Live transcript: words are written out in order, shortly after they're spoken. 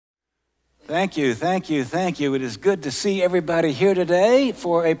Thank you, thank you, thank you. It is good to see everybody here today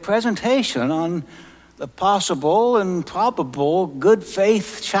for a presentation on the possible and probable Good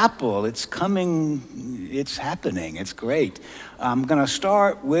Faith Chapel. It's coming, it's happening, it's great. I'm going to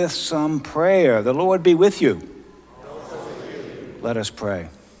start with some prayer. The Lord be with you. Let us pray.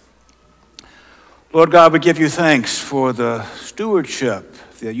 Lord God, we give you thanks for the stewardship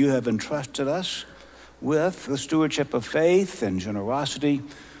that you have entrusted us with, the stewardship of faith and generosity,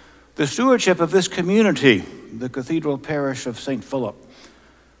 the stewardship of this community, the Cathedral Parish of St. Philip.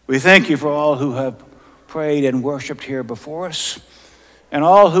 We thank you for all who have prayed and worshiped here before us, and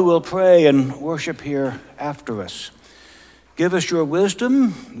all who will pray and worship here after us. Give us your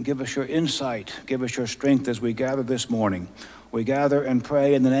wisdom, give us your insight, give us your strength as we gather this morning. We gather and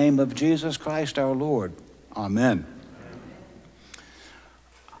pray in the name of Jesus Christ our Lord. Amen.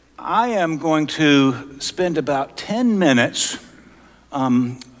 I am going to spend about 10 minutes.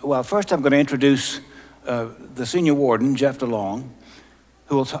 Well, first I'm going to introduce the senior warden, Jeff DeLong,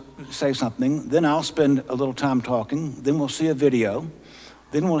 who will say something. Then I'll spend a little time talking. Then we'll see a video.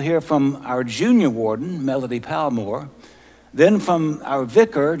 Then we'll hear from our junior warden, Melody Palmore. Then from our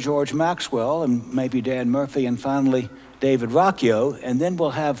vicar, George Maxwell, and maybe Dan Murphy, and finally David Rocchio. And then we'll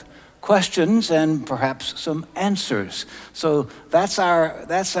have questions and perhaps some answers. So that's our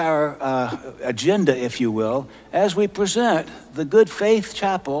agenda, if you will, as we present the Good Faith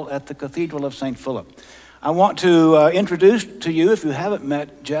Chapel at the Cathedral of St. Philip. I want to introduce to you, if you haven't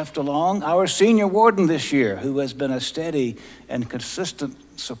met Jeff DeLong, our senior warden this year, who has been a steady and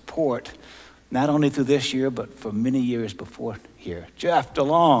consistent support, not only through this year, but for many years before here. Jeff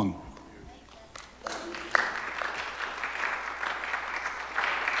DeLong.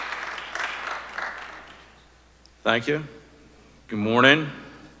 Thank you. Good morning,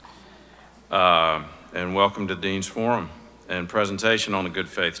 and welcome to Dean's Forum and presentation on the Good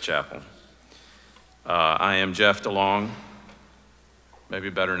Faith Chapel. I am Jeff DeLong, maybe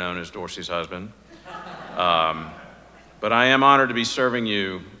better known as Dorsey's husband, but I am honored to be serving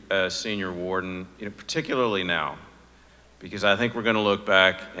you as senior warden, particularly now, because I think we're going to look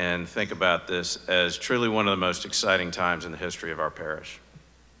back and think about this as truly one of the most exciting times in the history of our parish.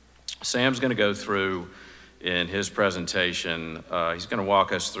 Sam's going to go through in his presentation, he's going to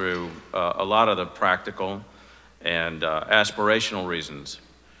walk us through a lot of the practical and aspirational reasons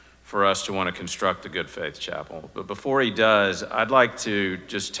for us to want to construct the Good Faith Chapel. But before he does, I'd like to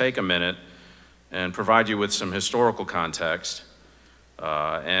just take a minute and provide you with some historical context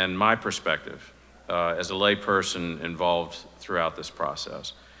and my perspective as a lay person involved throughout this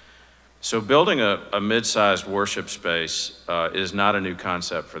process. So building a mid-sized worship space is not a new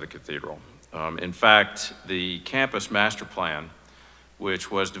concept for the cathedral. In fact, the campus master plan, which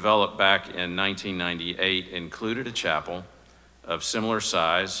was developed back in 1998, included a chapel of similar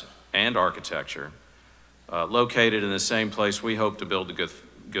size and architecture located in the same place we hope to build the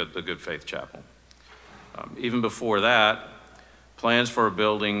Good Faith Chapel. Even before that, plans for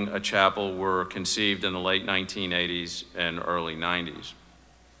building a chapel were conceived in the late 1980s and early 90s.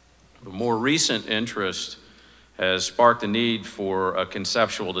 The more recent interest has sparked the need for a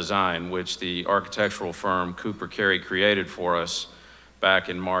conceptual design, which the architectural firm Cooper Carey created for us back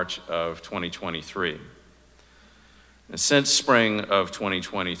in March of 2023. And since spring of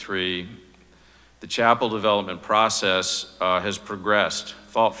 2023, the chapel development process has progressed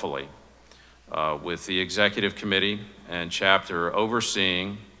thoughtfully with the executive committee and chapter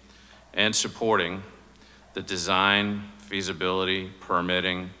overseeing and supporting the design, feasibility,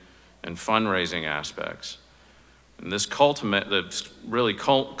 permitting, and fundraising aspects. And this really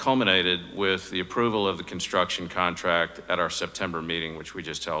culminated with the approval of the construction contract at our September meeting, which we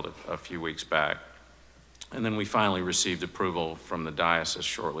just held a few weeks back. And then we finally received approval from the diocese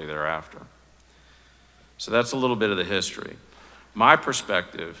shortly thereafter. So that's a little bit of the history. My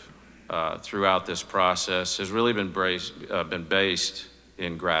perspective throughout this process has really been based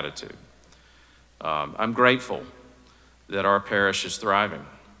in gratitude. I'm grateful that our parish is thriving,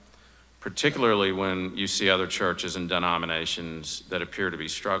 particularly when you see other churches and denominations that appear to be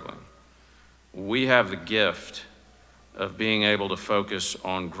struggling. We have the gift of being able to focus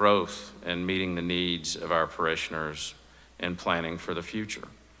on growth and meeting the needs of our parishioners and planning for the future.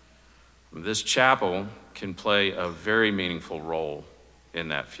 This chapel can play a very meaningful role in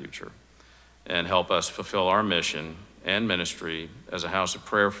that future and help us fulfill our mission and ministry as a house of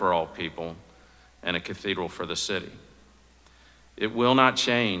prayer for all people and a cathedral for the city. It will not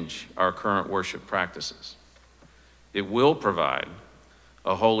change our current worship practices. It will provide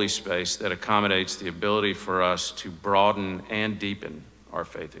a holy space that accommodates the ability for us to broaden and deepen our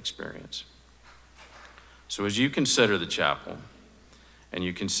faith experience. So as you consider the chapel and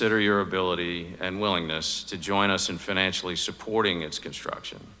you consider your ability and willingness to join us in financially supporting its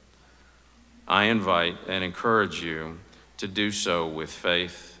construction, I invite and encourage you to do so with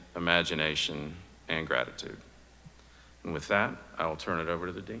faith, imagination, and gratitude. And with that, I will turn it over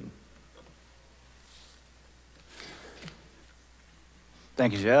to the Dean.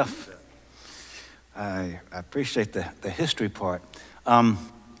 Thank you, Jeff. I appreciate the history part. I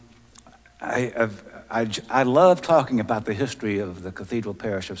love talking about the history of the Cathedral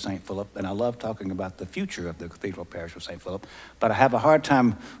Parish of St. Philip, and I love talking about the future of the Cathedral Parish of St. Philip, but I have a hard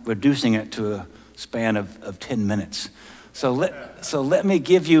time reducing it to a span of 10 minutes. So let me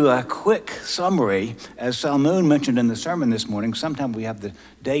give you a quick summary. As Salmoon mentioned in the sermon this morning, sometimes we have the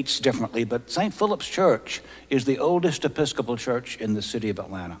dates differently, but St. Philip's Church is the oldest Episcopal church in the city of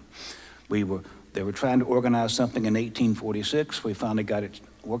Atlanta. They were trying to organize something in 1846. We finally got it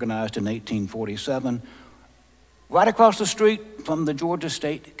organized in 1847, right across the street from the Georgia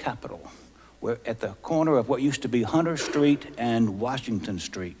State Capitol. We're at the corner of what used to be Hunter Street and Washington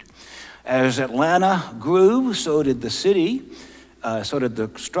Street. As Atlanta grew, so did the city, so did the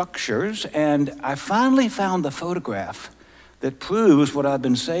structures, and I finally found the photograph that proves what I've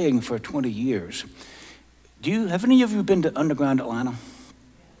been saying for 20 years. Have any of you been to Underground Atlanta?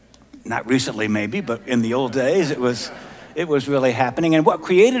 Not recently, maybe, but in the old days, it was really happening. And what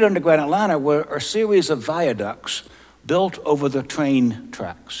created Underground Atlanta were a series of viaducts built over the train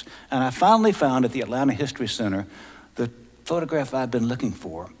tracks. And I finally found at the Atlanta History Center the photograph I've been looking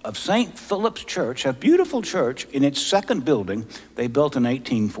for of St. Philip's Church, a beautiful church in its second building. They built in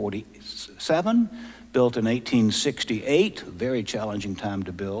 1847, built in 1868, a very challenging time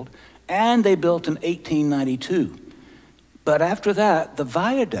to build, and they built in 1892. But after that, the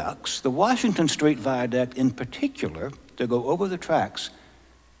viaducts, the Washington Street Viaduct in particular, to go over the tracks,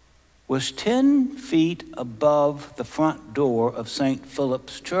 was 10 feet above the front door of St.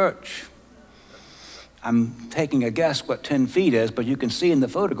 Philip's Church. I'm taking a guess what 10 feet is, but you can see in the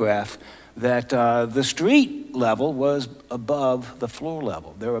photograph that the street level was above the floor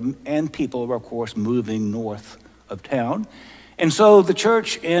level. And people were, of course, moving north of town. And so the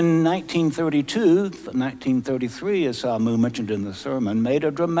church in 1932, 1933, as Salmu mentioned in the sermon, made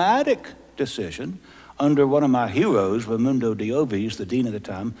a dramatic decision under one of my heroes, Raimundo Diovis, the dean at the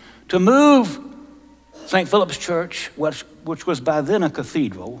time, to move St. Philip's Church, which was by then a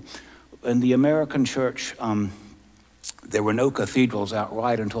cathedral. In the American church, there were no cathedrals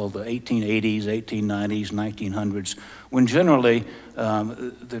outright until the 1880s, 1890s, 1900s, when generally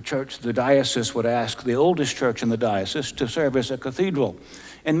the diocese would ask the oldest church in the diocese to serve as a cathedral.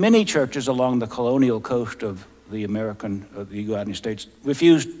 And many churches along the colonial coast of the United States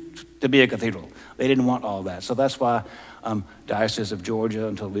refused to be a cathedral. They didn't want all that. So that's why Diocese of Georgia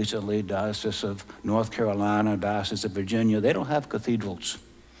until recently, Diocese of North Carolina, Diocese of Virginia, they don't have cathedrals.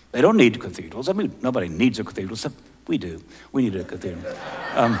 They don't need cathedrals. I mean, nobody needs a cathedral, except we do. We need a cathedral.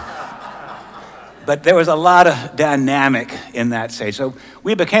 But there was a lot of dynamic in that stage. So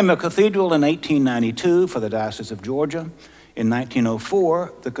we became a cathedral in 1892 for the Diocese of Georgia. In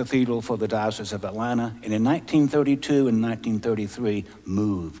 1904, the cathedral for the Diocese of Atlanta. And in 1932 and 1933,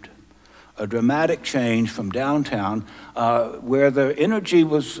 moved. A dramatic change from downtown where the energy it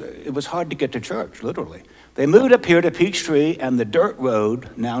was hard to get to church, literally. They moved up here to Peachtree and the dirt road,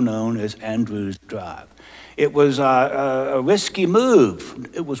 now known as Andrews Drive. It was a risky move.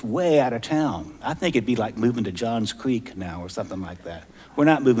 It was way out of town. I think it'd be like moving to Johns Creek now or something like that. We're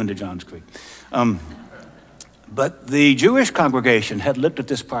not moving to Johns Creek. But the Jewish congregation had looked at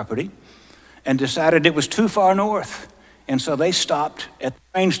this property and decided it was too far north. And so they stopped at the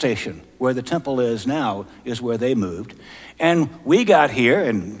train station where the temple is now, is where they moved. And we got here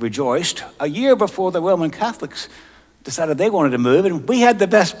and rejoiced a year before the Roman Catholics decided they wanted to move, and we had the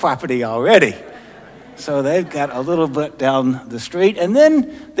best property already. So they've got a little bit down the street. And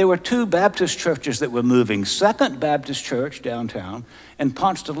then there were two Baptist churches that were moving, Second Baptist Church downtown and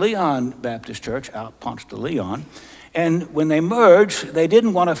Ponce de Leon Baptist Church out Ponce de Leon. And when they merged, they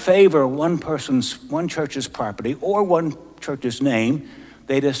didn't want to favor one church's property or one church's name.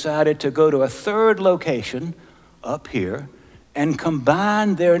 They decided to go to a third location up here and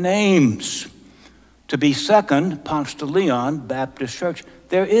combine their names to be Second Ponce de Leon Baptist Church.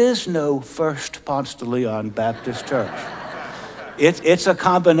 There is no First Ponce de Leon Baptist Church. It's a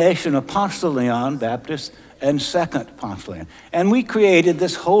combination of Ponce de Leon Baptist and Second Ponce de Leon. And we created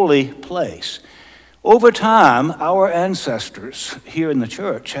this holy place. Over time, our ancestors here in the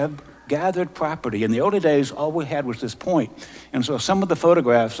church have gathered property. In the early days, all we had was this point. And so some of the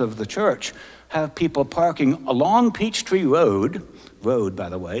photographs of the church have people parking along Peachtree Road, by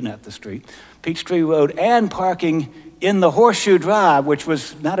the way, not the street, Peachtree Road, and parking in the Horseshoe Drive, which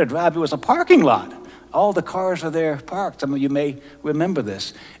was not a drive, it was a parking lot. All the cars are there parked. Some of you may remember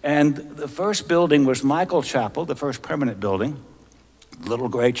this. And the first building was Michael Chapel, the first permanent building. Little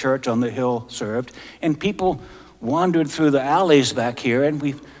gray church on the hill served. And people wandered through the alleys back here, and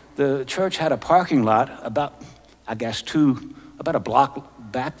the church had a parking lot about, I guess, about a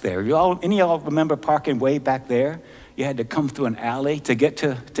block back there. Any of y'all remember parking way back there? You had to come through an alley to get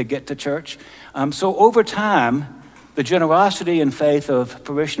to church. So over time, the generosity and faith of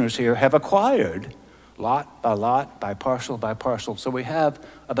parishioners here have acquired lot by lot, by parcel. So we have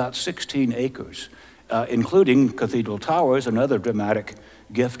about 16 acres, including Cathedral Towers, another dramatic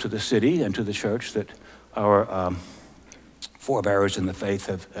gift to the city and to the church that our forebears in the faith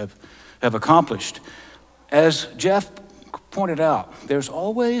have accomplished. As Jeff pointed out, there's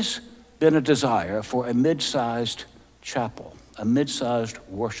always been a desire for a mid-sized chapel, a mid-sized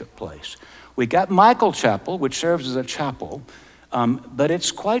worship place. We got Michael Chapel, which serves as a chapel, but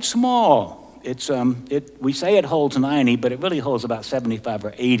it's quite small. We say it holds 90, but it really holds about 75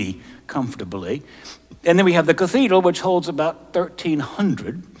 or 80 comfortably. And then we have the cathedral, which holds about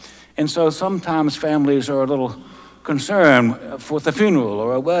 1,300. And so sometimes families are a little concerned with a funeral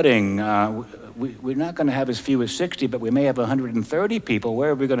or a wedding. We're not going to have as few as 60, but we may have 130 people.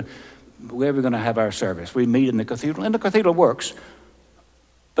 Where are we going to have our service? We meet in the cathedral, and the cathedral works.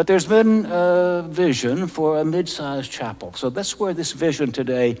 But there's been a vision for a mid-sized chapel. So that's where this vision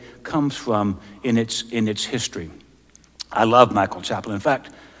today comes from in its history. I love Michael Chapel. In fact,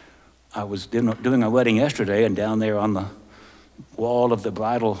 I was doing a wedding yesterday, and down there on the wall of the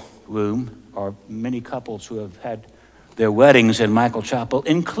bridal room are many couples who have had their weddings in Michael Chapel,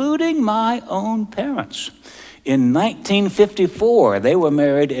 including my own parents. In 1954, they were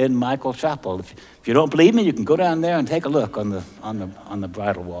married in Michael Chapel. If you don't believe me, you can go down there and take a look on the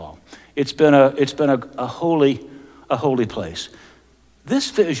bridal wall. It's been a holy place.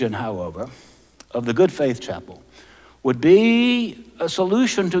 This vision, however, of the Good Faith Chapel would be a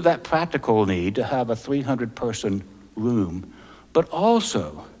solution to that practical need to have a 300-person room, but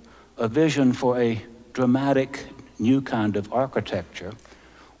also a vision for a dramatic new kind of architecture,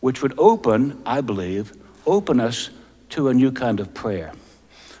 which would I believe, open us to a new kind of prayer,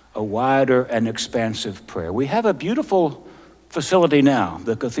 a wider and expansive prayer. We have a beautiful facility now,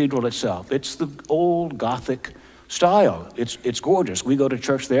 the cathedral itself. It's the old Gothic style. It's gorgeous. We go to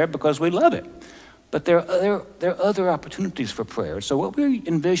church there because we love it. But there are other opportunities for prayer. So what we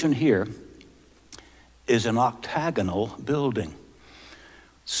envision here is an octagonal building,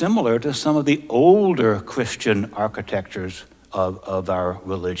 similar to some of the older Christian architectures of our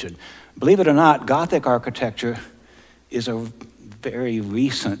religion. Believe it or not, Gothic architecture is a very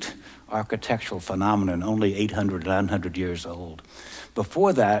recent architectural phenomenon, only 800, 900 years old.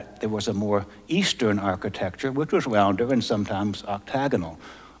 Before that, there was a more Eastern architecture, which was rounder and sometimes octagonal.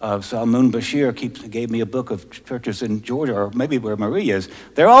 Salmoon Bashir gave me a book of churches in Georgia, or maybe where Marie is.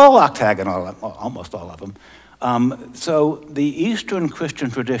 They're all octagonal, almost all of them. So the Eastern Christian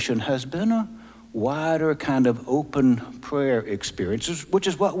tradition has been a wider kind of open prayer experience, which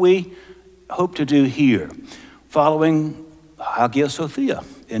is what we hope to do here, following Hagia Sophia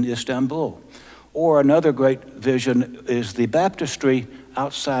in Istanbul. Or another great vision is the baptistry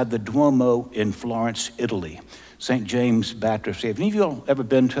outside the Duomo in Florence, Italy, St. James Baptistry. Have any of you ever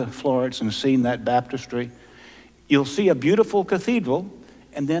been to Florence and seen that baptistry? You'll see a beautiful cathedral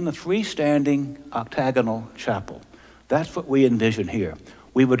and then a freestanding octagonal chapel. That's what we envision here.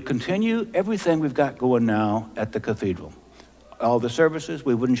 We would continue everything we've got going now at the cathedral. All the services,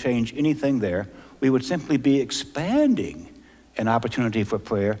 we wouldn't change anything there. We would simply be expanding an opportunity for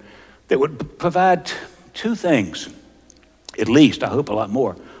prayer that would provide two things, at least, I hope a lot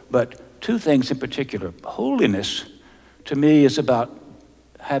more, but two things in particular. Holiness, to me, is about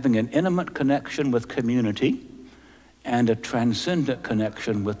having an intimate connection with community and a transcendent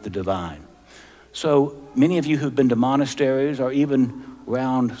connection with the divine. So many of you who've been to monasteries or even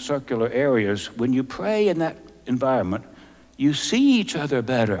round circular areas, when you pray in that environment, you see each other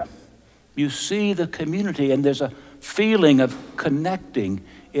better. You see the community, and there's a feeling of connecting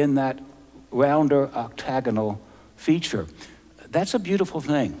in that rounder octagonal feature. That's a beautiful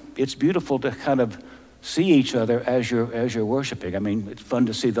thing. It's beautiful to kind of see each other as you're worshiping. I mean, it's fun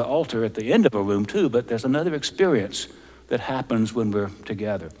to see the altar at the end of a room too, but there's another experience that happens when we're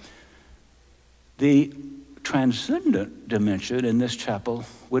together. The transcendent dimension in this chapel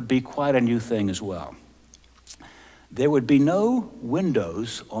would be quite a new thing as well. There would be no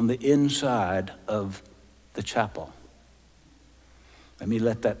windows on the inside of the chapel. Let me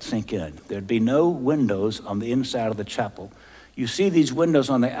let that sink in. There'd be no windows on the inside of the chapel. You see these windows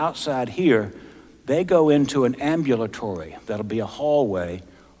on the outside here. They go into an ambulatory, that'll be a hallway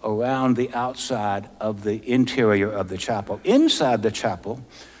around the outside of the interior of the chapel. Inside the chapel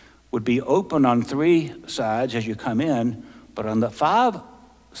would be open on 3 sides as you come in, but on the 5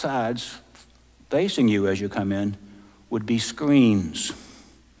 sides facing you as you come in would be screens.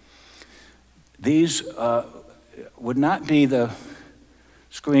 These would not be the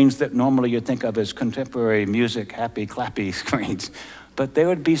screens that normally you think of as contemporary music, happy, clappy screens, but they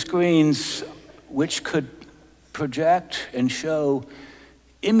would be screens which could project and show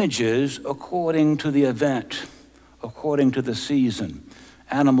images according to the event, according to the season.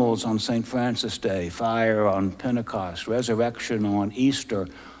 Animals on St. Francis Day, fire on Pentecost, resurrection on Easter.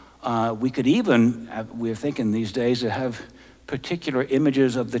 We could even, we're thinking these days, to have particular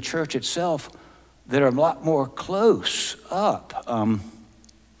images of the church itself that are a lot more close up.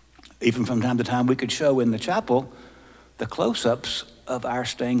 Even from time to time, we could show in the chapel the close-ups of our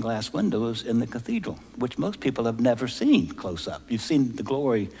stained glass windows in the cathedral, which most people have never seen close up. You've seen the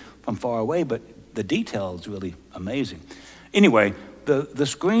glory from far away, but the detail is really amazing. Anyway, the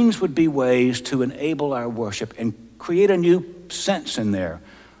screens would be ways to enable our worship and create a new sense in there.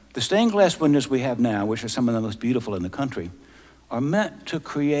 The stained glass windows we have now, which are some of the most beautiful in the country, are meant to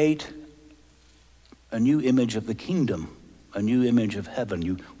create a new image of the kingdom, a new image of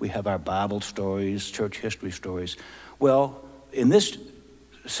heaven. We have our Bible stories, church history stories. Well, in this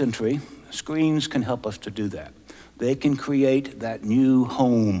century, screens can help us to do that. They can create that new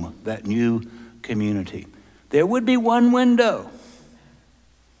home, that new community. There would be one window,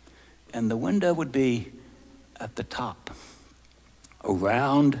 and the window would be at the top, a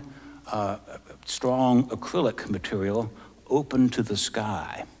round, strong acrylic material open to the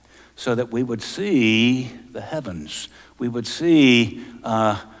sky, so that we would see the heavens. We would see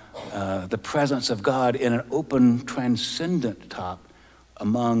the presence of God in an open, transcendent top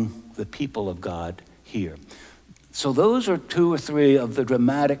among the people of God here. So those are 2 or 3 of the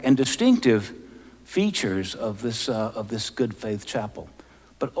dramatic and distinctive features of this Good Faith Chapel.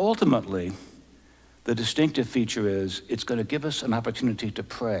 But ultimately, the distinctive feature is it's going to give us an opportunity to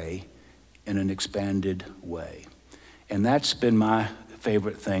pray in an expanded way. And that's been my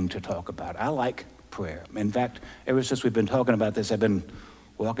favorite thing to talk about. I like prayer. In fact, ever since we've been talking about this, I've been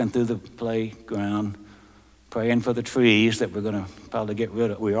walking through the playground, praying for the trees that we're going to probably get rid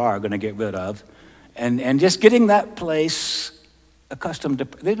of, we are going to get rid of, and just getting that place accustomed to,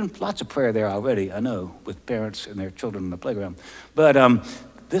 there's been lots of prayer there already, I know, with parents and their children in the playground. But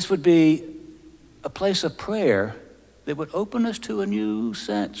this would be a place of prayer that would open us to a new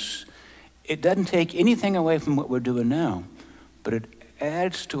sense. It doesn't take anything away from what we're doing now, but it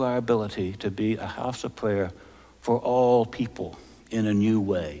adds to our ability to be a house of prayer for all people in a new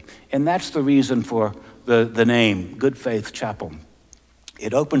way. And that's the reason for the name, Good Faith Chapel.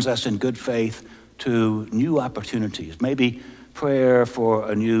 It opens us in good faith to new opportunities, maybe prayer for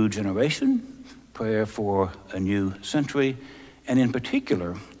a new generation, prayer for a new century, and in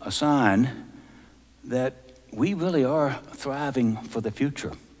particular, a sign that we really are thriving for the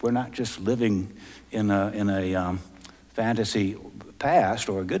future. We're not just living in a fantasy past,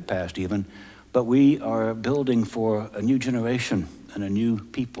 or a good past even, but we are building for a new generation and a new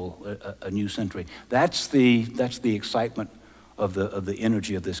people, a new century. That's the excitement of the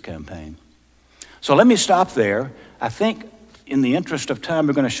energy of this campaign. So let me stop there. I think in the interest of time,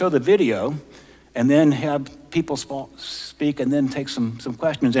 we're going to show the video and then have people speak and then take some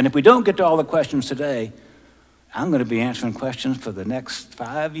questions. And if we don't get to all the questions today, I'm going to be answering questions for the next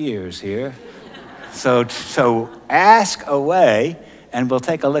 5 years here. So ask away, and we'll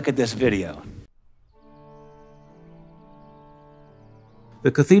take a look at this video. The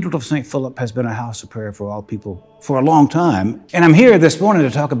Cathedral of St. Philip has been a house of prayer for all people for a long time. And I'm here this morning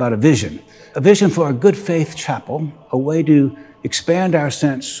to talk about a vision for a Good Faith Chapel, a way to expand our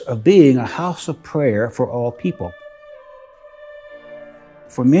sense of being a house of prayer for all people.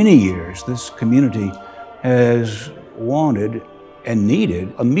 For many years, this community has wanted and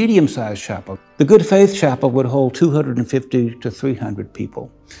needed a medium-sized chapel. The Good Faith Chapel would hold 250 to 300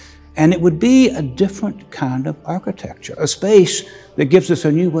 people. And it would be a different kind of architecture, a space that gives us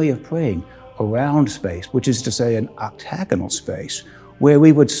a new way of praying, a round space, which is to say an octagonal space, where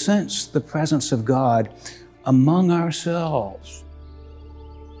we would sense the presence of God among ourselves.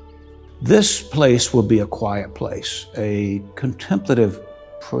 This place will be a quiet place, a contemplative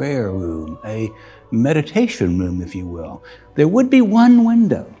prayer room, a meditation room, if you will. There would be one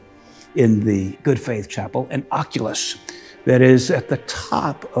window in the Good Faith Chapel, an oculus, that is at the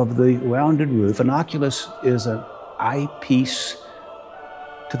top of the rounded roof. An oculus is an eyepiece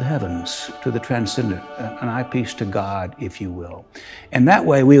to the heavens, to the transcendent, an eyepiece to God, if you will. And that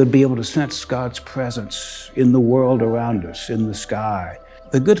way we would be able to sense God's presence in the world around us, in the sky.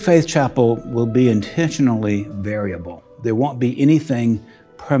 The Good Faith Chapel will be intentionally variable. There won't be anything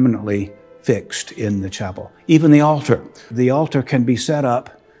permanently fixed in the chapel. Even the altar. The altar can be set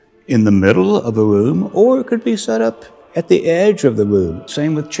up in the middle of a room, or it could be set up at the edge of the room.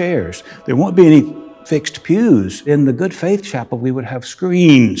 Same with chairs. There won't be any fixed pews. In the Good Faith Chapel, we would have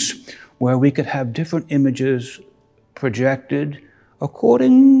screens where we could have different images projected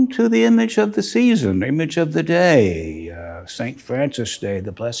according to the image of the season, image of the day, St. Francis Day,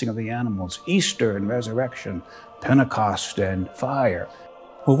 the blessing of the animals, Easter and resurrection, Pentecost and fire.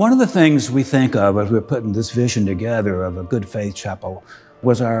 Well, one of the things we think of as we're putting this vision together of a Good Faith Chapel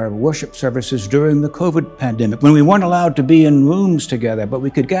was our worship services during the COVID pandemic, when we weren't allowed to be in rooms together, but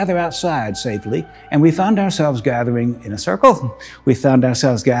we could gather outside safely. And we found ourselves gathering in a circle. We found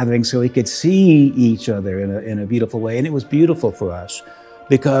ourselves gathering so we could see each other in a beautiful way. And it was beautiful for us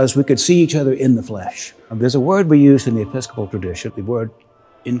because we could see each other in the flesh. There's a word we use in the Episcopal tradition, the word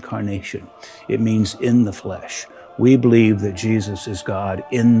incarnation. It means in the flesh. We believe that Jesus is God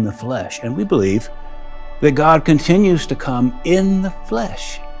in the flesh, and we believe that God continues to come in the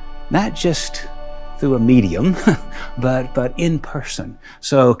flesh, not just through a medium, but in person.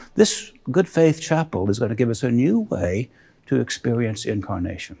 So this Good Faith Chapel is going to give us a new way to experience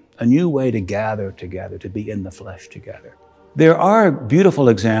incarnation, a new way to gather together, to be in the flesh together. There are beautiful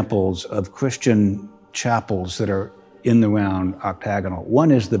examples of Christian chapels that are in the round octagonal.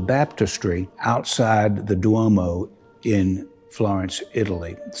 One is the baptistry outside the Duomo in Florence,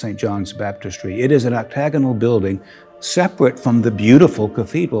 Italy, St. John's Baptistry. It is an octagonal building separate from the beautiful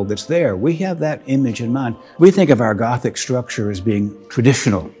cathedral that's there. We have that image in mind. We think of our Gothic structure as being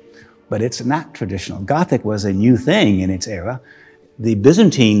traditional, but it's not traditional. Gothic was a new thing in its era. The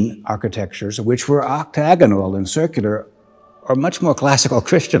Byzantine architectures, which were octagonal and circular, are much more classical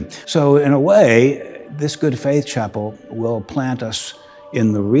Christian. So in a way, this Good Faith Chapel will plant us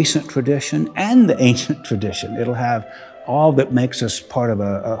in the recent tradition and the ancient tradition. It'll have all that makes us part of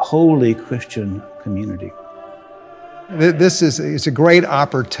a holy Christian community. This is a great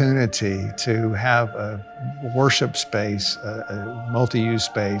opportunity to have a worship space, a multi-use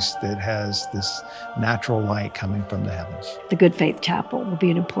space that has this natural light coming from the heavens. The Good Faith Chapel will be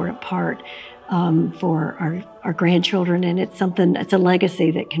an important part for our grandchildren, and it's a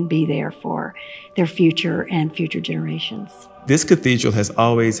legacy that can be there for their future and future generations. This cathedral has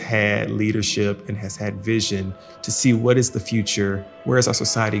always had leadership and has had vision to see what is the future, where is our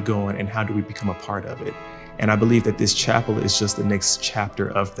society going, and how do we become a part of it. And I believe that this chapel is just the next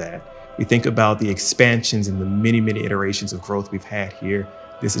chapter of that. We think about the expansions and the many, many iterations of growth we've had here.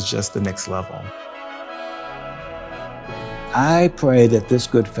 This is just the next level. I pray that this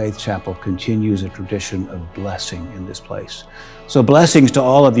Good Faith Chapel continues a tradition of blessing in this place. So blessings to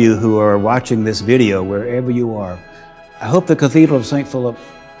all of you who are watching this video, wherever you are. I hope the Cathedral of St. Philip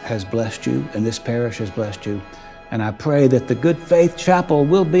has blessed you and this parish has blessed you. And I pray that the Good Faith Chapel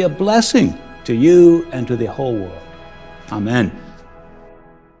will be a blessing to you and to the whole world. Amen.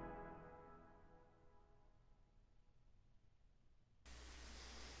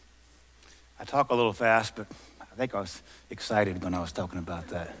 I talk a little fast, but I think I was excited when I was talking about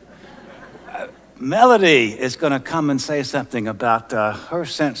that. Melody is going to come and say something about her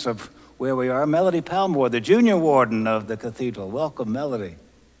sense of where we are. Melody Palmore, the junior warden of the cathedral. Welcome, Melody.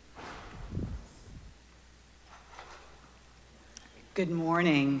 Good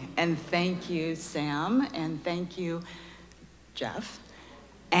morning, and thank you, Sam, and thank you, Jeff,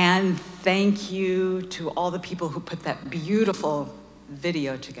 and thank you to all the people who put that beautiful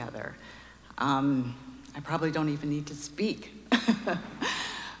video together. I probably don't even need to speak,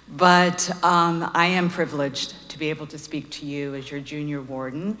 but I am privileged to be able to speak to you as your junior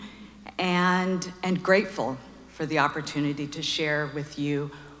warden, and grateful for the opportunity to share with you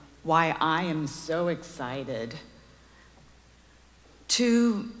why I am so excited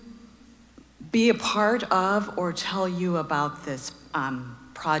to be a part of or tell you about this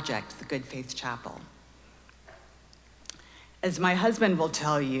project, the Good Faith Chapel. As my husband will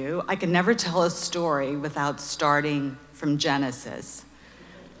tell you, I can never tell a story without starting from Genesis.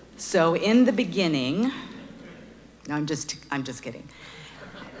 So in the beginning, no, I'm just kidding.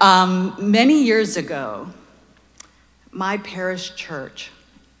 Many years ago, my parish church,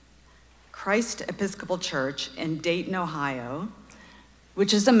 Christ Episcopal Church in Dayton, Ohio,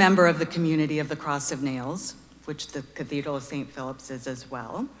 which is a member of the Community of the Cross of Nails, which the Cathedral of St. Philip's is as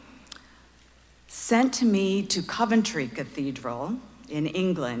well, sent me to Coventry Cathedral in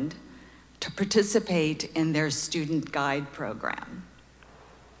England to participate in their student guide program.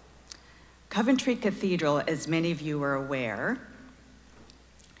 Coventry Cathedral, as many of you are aware,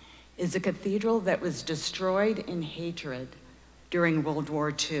 is a cathedral that was destroyed in hatred during World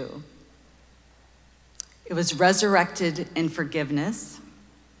War II. It was resurrected in forgiveness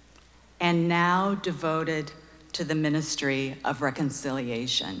and now devoted to the ministry of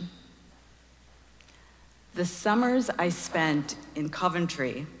reconciliation. The summers I spent in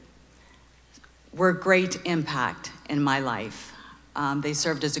Coventry were a great impact in my life. They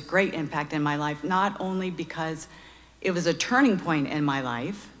served as a great impact in my life, not only because it was a turning point in my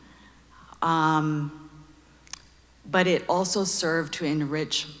life, but it also served to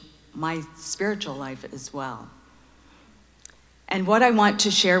enrich my spiritual life as well. And what I want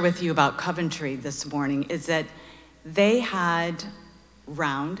to share with you about Coventry this morning is that they had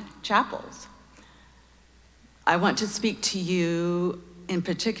round chapels. I want to speak to you in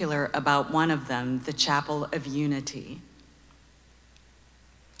particular about one of them, the Chapel of Unity.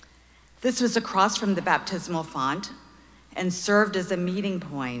 This was across from the baptismal font and served as a meeting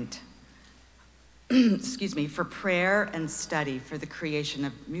point excuse me, for prayer and study for the creation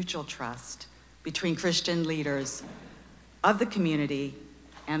of mutual trust between Christian leaders of the community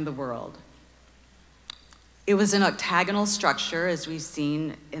and the world. It was an octagonal structure, as we've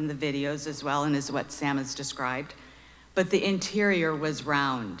seen in the videos as well, and as what Sam has described, but the interior was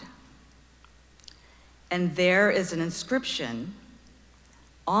round. And there is an inscription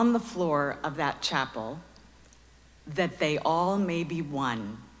on the floor of that chapel that they all may be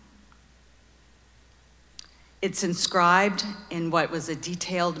one. It's inscribed in what was a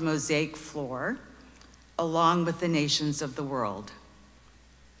detailed mosaic floor, along with the nations of the world.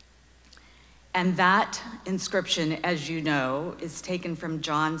 And that inscription, as you know, is taken from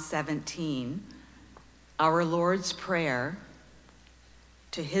John 17, our Lord's Prayer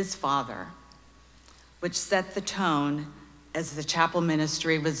to his Father, which set the tone as the chapel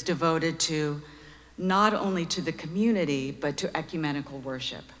ministry was devoted to not only to the community, but to ecumenical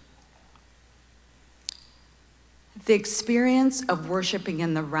worship. The experience of worshiping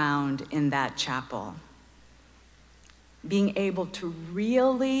in the round in that chapel, being able to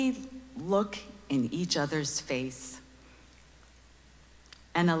really look in each other's face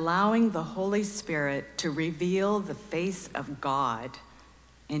and allowing the Holy Spirit to reveal the face of God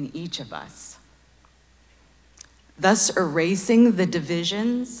in each of us, thus erasing the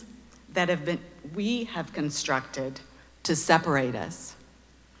divisions that we have constructed to separate us,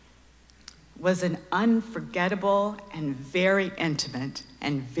 was an unforgettable and very intimate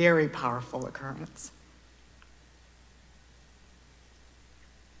and very powerful occurrence.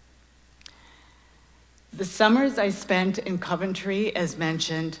 The summers I spent in Coventry, as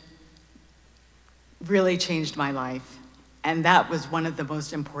mentioned, really changed my life. And that was one of the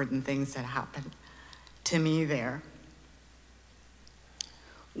most important things that happened to me there.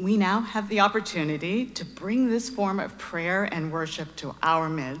 We now have the opportunity to bring this form of prayer and worship to our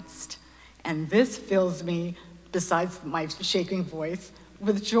midst. And this fills me, besides my shaking voice,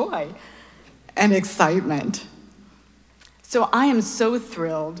 with joy and excitement. So I am so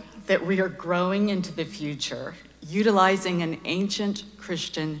thrilled that we are growing into the future, utilizing an ancient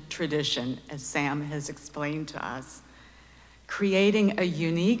Christian tradition, as Sam has explained to us, creating a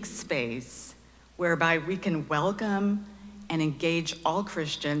unique space whereby we can welcome and engage all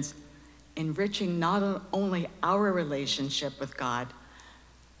Christians, enriching not only our relationship with God,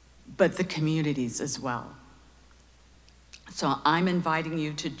 but the communities as well. So I'm inviting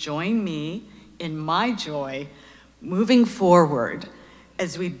you to join me in my joy moving forward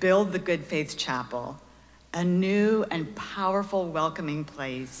as we build the Good Faith Chapel, a new and powerful welcoming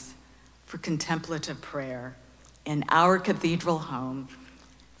place for contemplative prayer in our cathedral home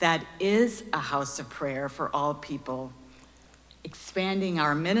that is a house of prayer for all people, expanding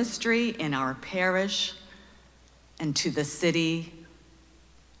our ministry in our parish and to the city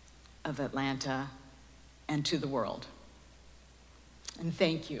of Atlanta and to the world. And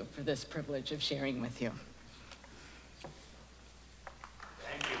thank you for this privilege of sharing with you.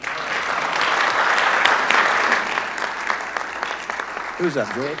 Thank you. Who's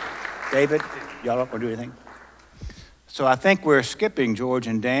up, George? David? Y'all don't want to do anything? So I think we're skipping George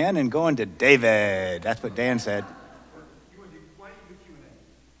and Dan and going to David. That's what Dan said.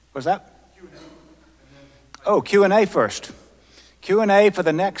 What's that? Oh, Q&A first. Q&A for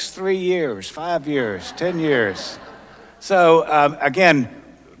the next 3 years, 5 years, 10 years. So again,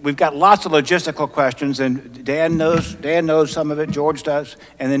 we've got lots of logistical questions, and Dan knows some of it, George does,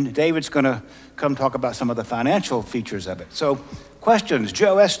 and then David's going to come talk about some of the financial features of it. So questions,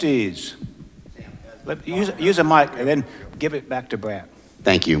 Joe Estes. Use a mic and then give it back to Brad.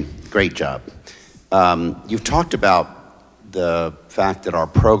 Thank you. Great job. You've talked about the fact that our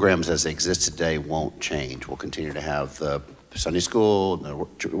programs as they exist today won't change. We'll continue to have the Sunday school, the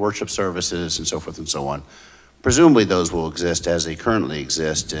worship services, and so forth and so on. Presumably those will exist as they currently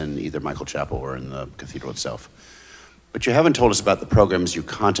exist in either Michael Chapel or in the cathedral itself. But you haven't told us about the programs you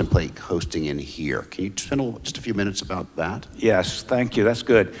contemplate hosting in here. Can you spend just a few minutes about that? Yes, thank you. That's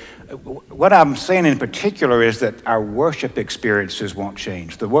good. What I'm saying in particular is that our worship experiences won't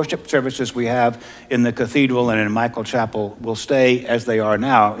change. The worship services we have in the cathedral and in Michael Chapel will stay as they are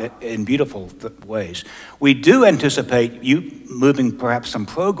now in beautiful ways. We do anticipate you moving perhaps some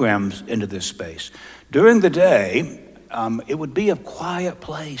programs into this space. During the day, it would be a quiet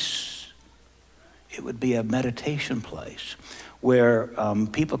place. It would be a meditation place where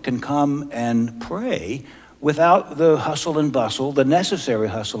people can come and pray without the hustle and bustle, the necessary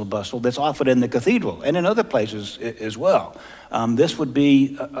hustle and bustle that's often in the cathedral and in other places as well. This would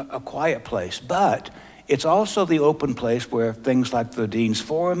be a quiet place, but it's also the open place where things like the Dean's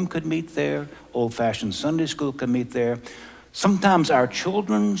Forum could meet there, old-fashioned Sunday school can meet there. Sometimes our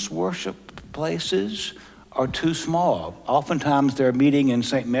children's worship places are too small. Oftentimes they're meeting in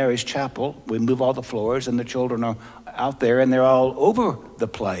St. Mary's Chapel. We move all the floors and the children are out there and they're all over the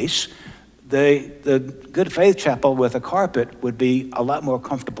place. The Good Faith Chapel with a carpet would be a lot more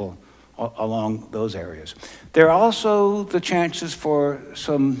comfortable along those areas. There are also the chances for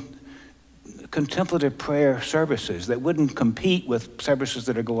some contemplative prayer services that wouldn't compete with services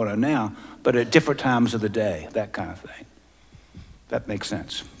that are going on now, but at different times of the day, that kind of thing. That makes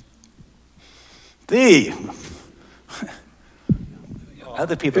sense.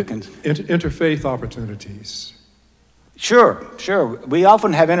 Other people can... Interfaith opportunities. Sure. We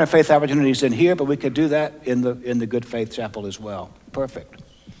often have interfaith opportunities in here, but we could do that in the Good Faith Chapel as well. Perfect.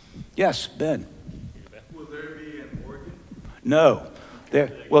 Yes, Ben. Will there be an organ? No.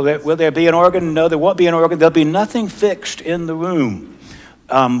 Will there be an organ? No, there won't be an organ. There'll be nothing fixed in the room.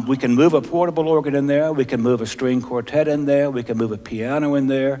 We can move a portable organ in there. We can move a string quartet in there. We can move a piano in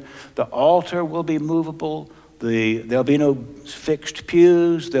there. The altar will be movable. There'll be no fixed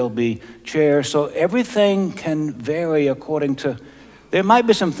pews. There'll be chairs. So everything can vary according to... There might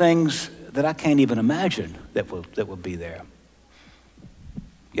be some things that I can't even imagine that will be there.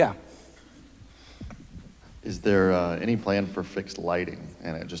 Yeah. Is there any plan for fixed lighting?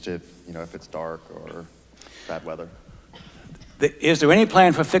 And just if it's dark or bad weather? Is there any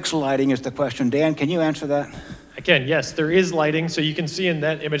plan for fixed lighting is the question. Dan, can you answer that? I can, yes. There is lighting. So you can see in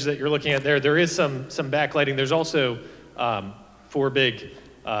that image that you're looking at there is some backlighting. There's also 4 big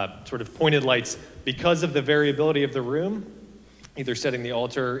sort of pointed lights. Because of the variability of the room, either setting the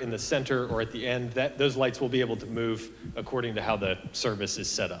altar in the center or at the end, those lights will be able to move according to how the service is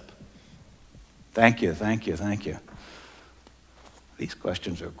set up. Thank you. These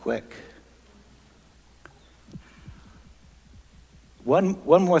questions are quick. One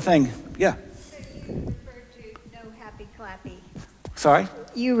more thing. Yeah. You referred to no happy clappy. Sorry?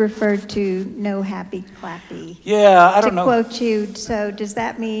 You referred to no happy clappy. Yeah, I don't know. To quote you, so does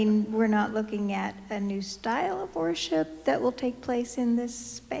that mean we're not looking at a new style of worship that will take place in this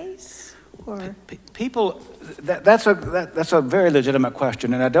space? Or people, that's a very legitimate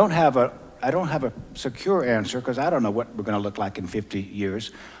question, and I don't have a secure answer because I don't know what we're going to look like in 50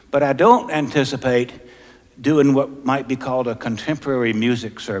 years, but I don't anticipate doing what might be called a contemporary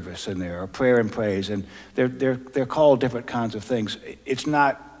music service in there, or prayer and praise, and they're called different kinds of things. It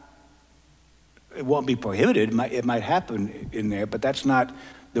won't be prohibited. It might happen in there, but that's not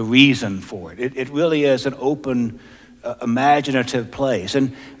the reason for it. It really is an open, imaginative place,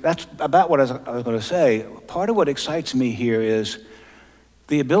 and that's about what I was going to say. Part of what excites me here is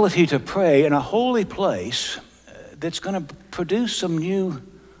the ability to pray in a holy place that's going to produce some new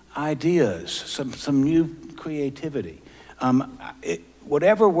ideas, some new creativity.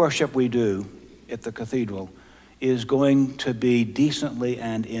 Whatever worship we do at the cathedral is going to be decently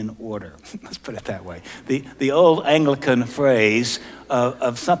and in order. Let's put it that way. The old Anglican phrase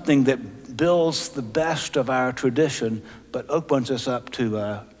of something that builds the best of our tradition, but opens us up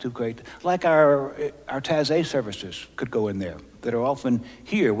to great, like our Taizé services could go in there, that are often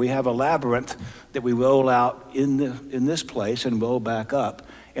here. We have a labyrinth that we roll out in this place and roll back up.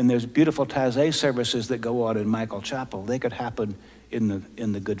 And there's beautiful Taizé services that go on in Michael Chapel. They could happen in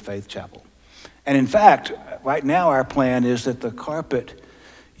the Good Faith Chapel. And in fact, right now our plan is that the carpet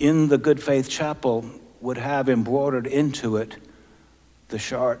in the Good Faith Chapel would have embroidered into it the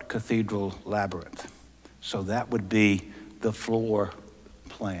Chartres Cathedral labyrinth. So that would be the floor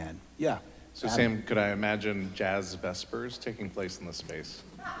plan. Yeah. So Sam, could I imagine jazz vespers taking place in this space?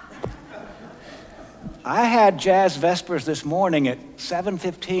 I had jazz vespers this morning at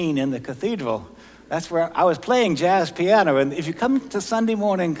 7:15 in the cathedral, That's where I was playing jazz piano, and if you come to Sunday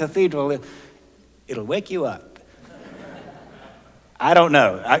morning cathedral, it'll wake you up. I don't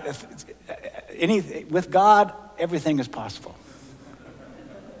know. With God, everything is possible.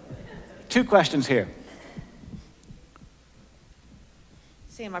 2 questions here.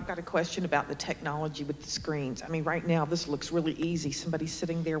 Sam, I've got a question about the technology with the screens. I mean, right now, this looks really easy. Somebody's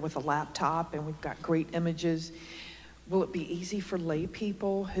sitting there with a laptop, and we've got great images. Will it be easy for lay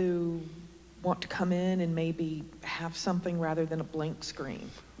people who want to come in and maybe have something rather than a blank screen?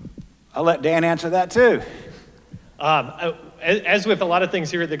 I'll let Dan answer that too. As with a lot of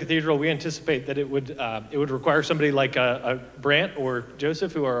things here at the cathedral, we anticipate that it would require somebody like Brant or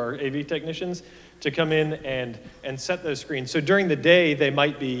Joseph, who are our AV technicians, to come in and set those screens. So during the day, they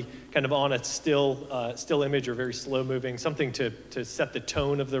might be kind of on a still image or very slow moving, something to set the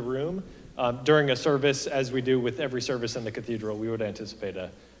tone of the room. During a service, as we do with every service in the cathedral, we would anticipate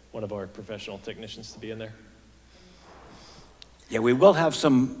one of our professional technicians to be in there. Yeah, we will have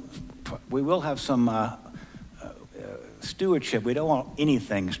some stewardship. We don't want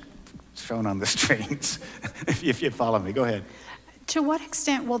anything shown on the screens, if you follow me. Go ahead. To what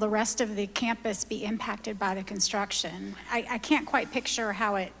extent will the rest of the campus be impacted by the construction? I can't quite picture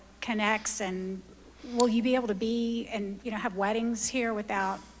how it connects, and will you be able to be and have weddings here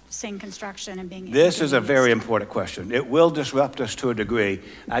without seeing construction and being This is a very important question. It will disrupt us to a degree.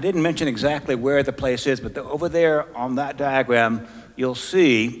 I didn't mention exactly where the place is, but over there on that diagram, you'll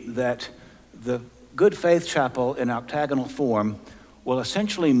see that the Good Faith Chapel in octagonal form will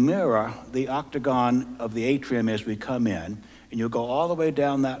essentially mirror the octagon of the atrium as we come in, and you'll go all the way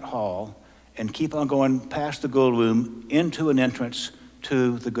down that hall and keep on going past the Gould Room into an entrance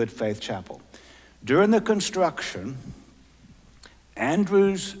to the Good Faith Chapel. During the construction,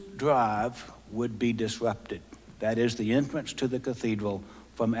 Andrews Drive would be disrupted. That is the entrance to the cathedral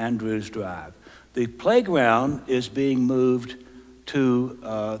from Andrews Drive. The playground is being moved to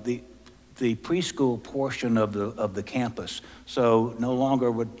the preschool portion of the campus. So no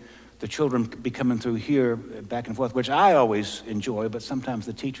longer would the children be coming through here back and forth, which I always enjoy, but sometimes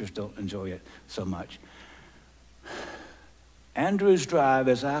the teachers don't enjoy it so much. Andrews Drive,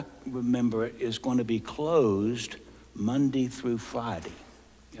 as I remember it, is going to be closed Monday through Friday.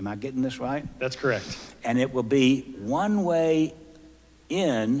 Am I getting this right? That's correct. And it will be one way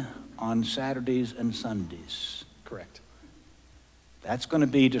in on Saturdays and Sundays. Correct. That's going to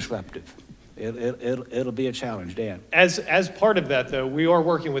be disruptive. It'll be a challenge, Dan. As part of that, though, we are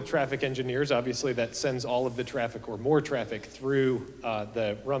working with traffic engineers. Obviously, that sends all of the traffic or more traffic through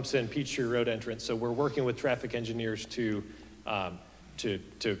the Rumson Peachtree Road entrance. So we're working with traffic engineers to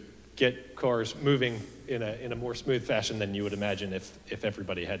get cars moving in a more smooth fashion than you would imagine if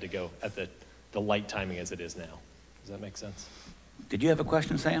everybody had to go at the light timing as it is now. Does that make sense? Did you have a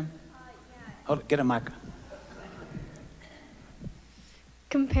question, Sam? Yeah. Hold it, get a mic.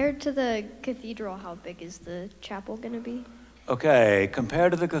 Compared to the cathedral, how big is the chapel going to be? Okay,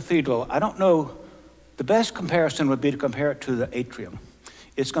 compared to the cathedral, I don't know. The best comparison would be to compare it to the atrium.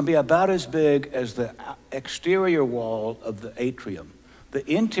 It's going to be about as big as the exterior wall of the atrium. The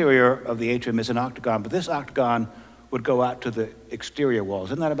interior of the atrium is an octagon, but this octagon would go out to the exterior walls.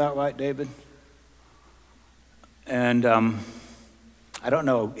 Isn't that about right, David? And I don't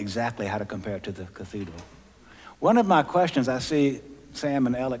know exactly how to compare it to the cathedral. One of my questions, I see Sam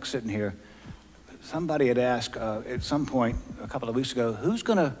and Alex sitting here. Somebody had asked at some point a couple of weeks ago, who's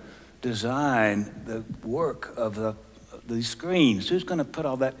going to design the work of these screens? Who's going to put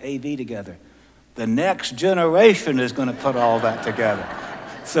all that AV together? The next generation is going to put all that together.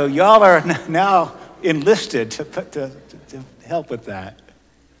 So y'all are now enlisted to help with that.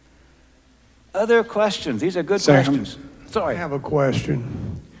 Other questions? These are good questions. Sorry. I have a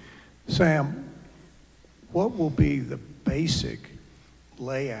question. Sam, what will be the basic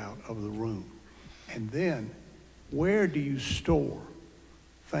layout of the room? And then where do you store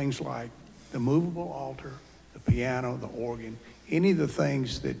things like the movable altar, the piano, the organ, any of the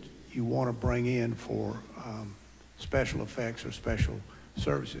things that you want to bring in for special effects or special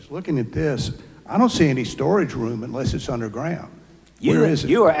services? Looking at this, I don't see any storage room unless it's underground. Where is it?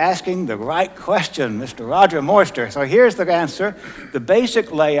 You are asking the right question, Mr. Roger Moister. So here's the answer. The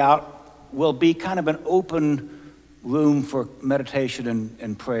basic layout will be kind of an open room for meditation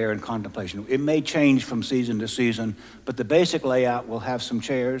and prayer and contemplation. It may change from season to season, but the basic layout will have some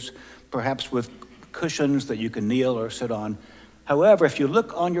chairs, perhaps with cushions that you can kneel or sit on. However, if you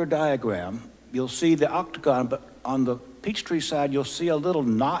look on your diagram, you'll see the octagon, but on the Peachtree side, you'll see a little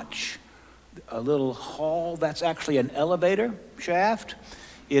notch, a little hall. That's actually an elevator shaft.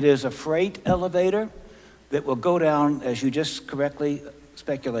 It is a freight elevator that will go down, as you just correctly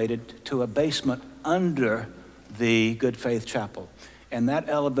speculated, to a basement under the Good Faith Chapel. And that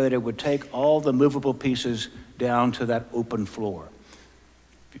elevator would take all the movable pieces down to that open floor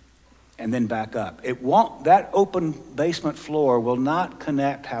and then back up. It won't, that open basement floor will not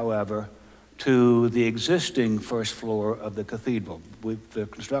connect, however, to the existing first floor of the cathedral. The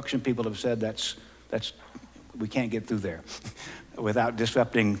construction people have said we can't get through there without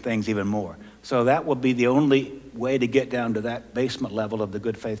disrupting things even more. So that will be the only way to get down to that basement level of the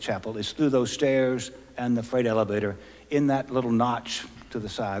Good Faith Chapel is through those stairs and the freight elevator in that little notch to the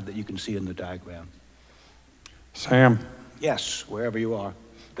side that you can see in the diagram. Sam? Yes, wherever you are.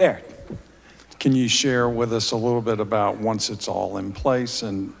 There. Can you share with us a little bit about once it's all in place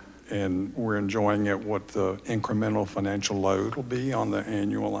and we're enjoying it, what the incremental financial load will be on the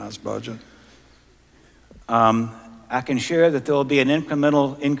annualized budget? I can share that there will be an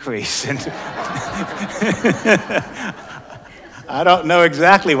incremental increase. I don't know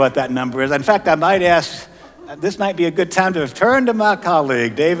exactly what that number is. In fact, I might ask, this might be a good time to turn to my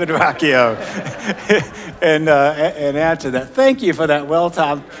colleague, David Rocchio, and answer that. Thank you for that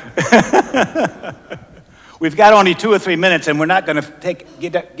well-timed. We've got only 2 or 3 minutes, and we're not going to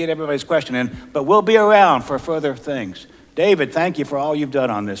get everybody's question in, but we'll be around for further things. David, thank you for all you've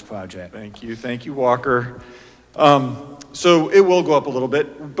done on this project. Thank you, Walker. So it will go up a little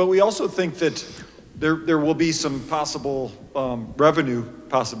bit, but we also think that there will be some possible revenue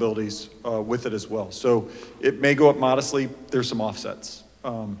possibilities with it as well. So it may go up modestly. There's some offsets,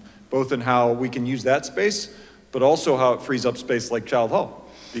 both in how we can use that space, but also how it frees up space like Child Hall,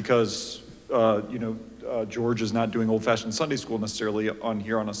 because George is not doing old-fashioned Sunday school necessarily on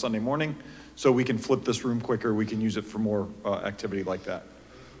here on a Sunday morning, so we can flip this room quicker. We can use it for more activity like that.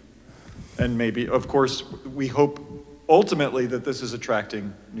 And maybe, of course, we hope ultimately that this is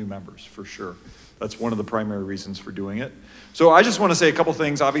attracting new members, for sure. That's one of the primary reasons for doing it. So I just want to say a couple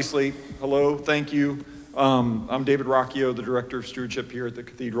things. Obviously, hello, thank you. I'm David Rocchio, the Director of Stewardship here at the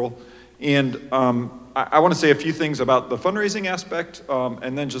Cathedral. And I want to say a few things about the fundraising aspect,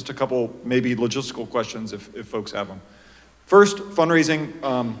 and then just a couple maybe logistical questions if folks have them. First, fundraising.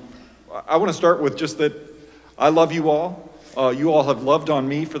 I want to start with just that I love you all. You all have loved on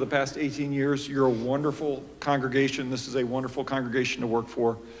me for the past 18 years. You're a wonderful congregation. This is a wonderful congregation to work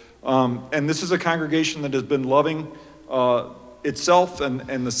for. And this is a congregation that has been loving itself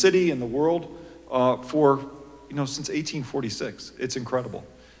and the city and the world for, since 1846. It's incredible.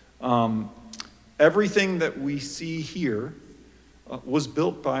 Everything that we see here was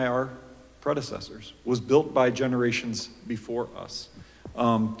built by our predecessors, was built by generations before us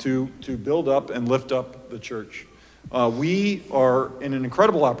to build up and lift up the church. We are in an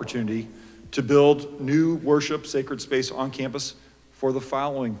incredible opportunity to build new worship, sacred space on campus for the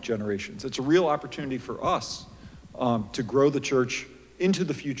following generations. It's a real opportunity for us to grow the church into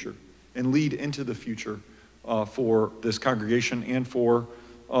the future and lead into the future for this congregation and for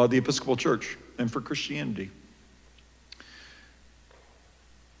the Episcopal Church and for Christianity.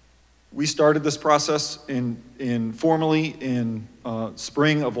 We started this process formally in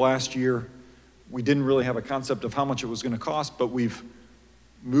spring of last year. We didn't really have a concept of how much it was going to cost, but we've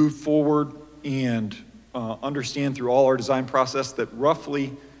moved forward and understand through all our design process that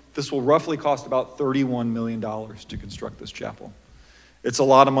this will roughly cost about $31 million to construct this chapel. It's a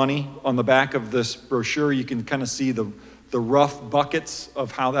lot of money. On the back of this brochure, you can kind of see the rough buckets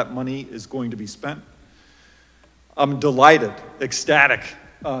of how that money is going to be spent. I'm delighted, ecstatic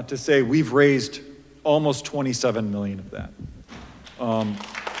to say we've raised almost $27 million of that.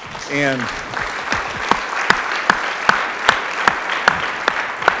 And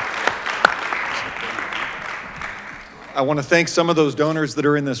I want to thank some of those donors that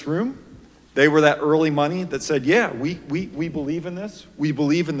are in this room. They were that early money that said, yeah, we believe in this. We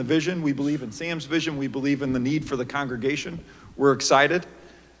believe in the vision. We believe in Sam's vision. We believe in the need for the congregation. We're excited.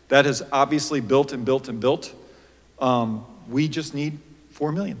 That has obviously built and built and built. We just need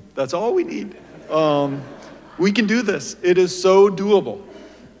 $4 million. That's all we need. We can do this. It is so doable.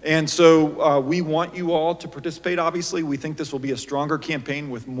 And so we want you all to participate, obviously. We think this will be a stronger campaign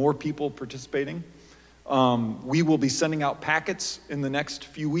with more people participating. We will be sending out packets in the next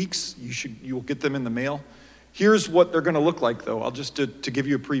few weeks. You will get them in the mail. Here's what they're going to look like, though. I'll just to give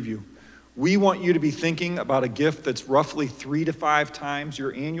you a preview. We want you to be thinking about a gift that's roughly 3 to 5 times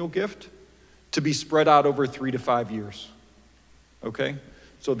your annual gift to be spread out over 3 to 5 years. Okay?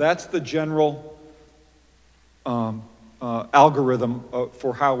 So that's the general algorithm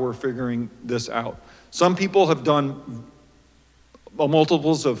for how we're figuring this out. Some people have done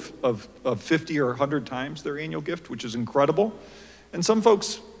multiples of 50 or 100 times their annual gift, which is incredible. And some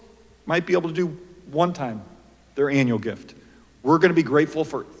folks might be able to do 1 time their annual gift. We're going to be grateful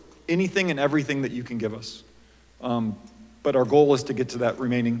for anything and everything that you can give us. But our goal is to get to that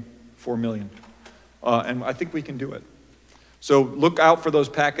remaining $4 million. And I think we can do it. So look out for those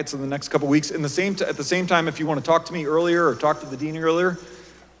packets in the next couple weeks. At the same time, if you want to talk to me earlier or talk to the dean earlier,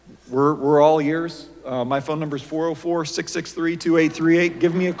 we're all ears. My phone number is 404-663-2838.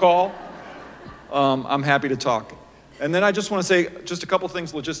 Give me a call. I'm happy to talk. And then I just want to say just a couple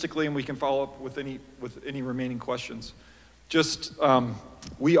things logistically, and we can follow up with any remaining questions.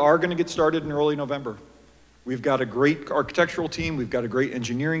 We are going to get started in early November. We've got a great architectural team. We've got a great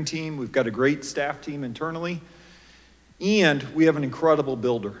engineering team. We've got a great staff team internally. And we have an incredible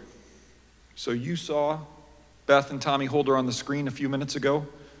builder. So you saw Beth and Tommy Holder on the screen a few minutes ago.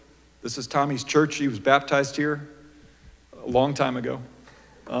 This is Tommy's church. He was baptized here a long time ago.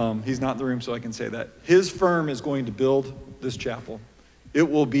 He's not in the room, so I can say that. His firm is going to build this chapel. It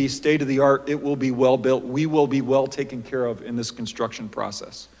will be state of the art. It will be well built. We will be well taken care of in this construction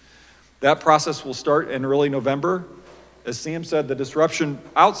process. That process will start in early November. As Sam said, the disruption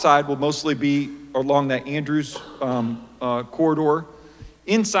outside will mostly be along that Andrews corridor.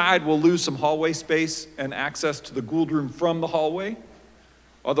 Inside, we'll lose some hallway space and access to the Gould room from the hallway.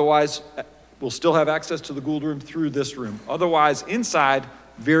 Otherwise, we'll still have access to the Gould room through this room. Otherwise, inside,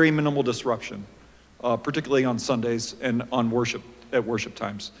 very minimal disruption, particularly on Sundays and on worship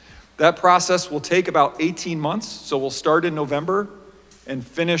times. That process will take about 18 months, so we'll start in November and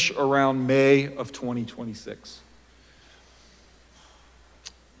finish around May of 2026.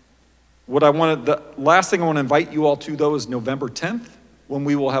 The last thing I want to invite you all to, though, is November 10th, when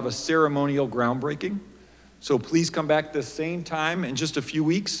we will have a ceremonial groundbreaking. So please come back this same time in just a few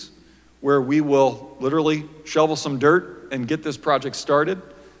weeks, where we will literally shovel some dirt and get this project started.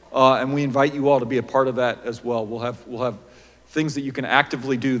 And we invite you all to be a part of that as well. We'll have things that you can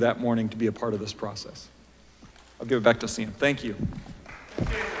actively do that morning to be a part of this process. I'll give it back to Sam. Thank you.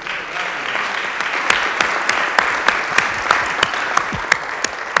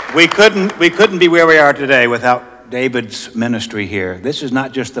 We couldn't be where we are today without David's ministry here. This is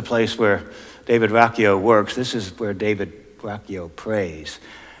not just the place where David Racchio works. This is where David Racchio prays.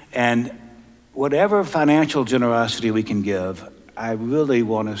 And whatever financial generosity we can give, I really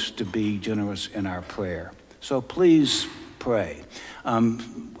want us to be generous in our prayer. So please pray.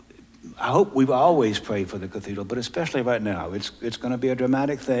 I hope we've always prayed for the cathedral, but especially right now. It's going to be a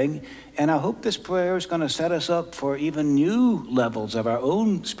dramatic thing, and I hope this prayer is going to set us up for even new levels of our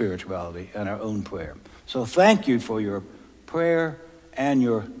own spirituality and our own prayer. So thank you for your prayer and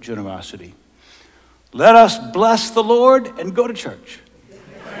your generosity. Let us bless the Lord and go to church.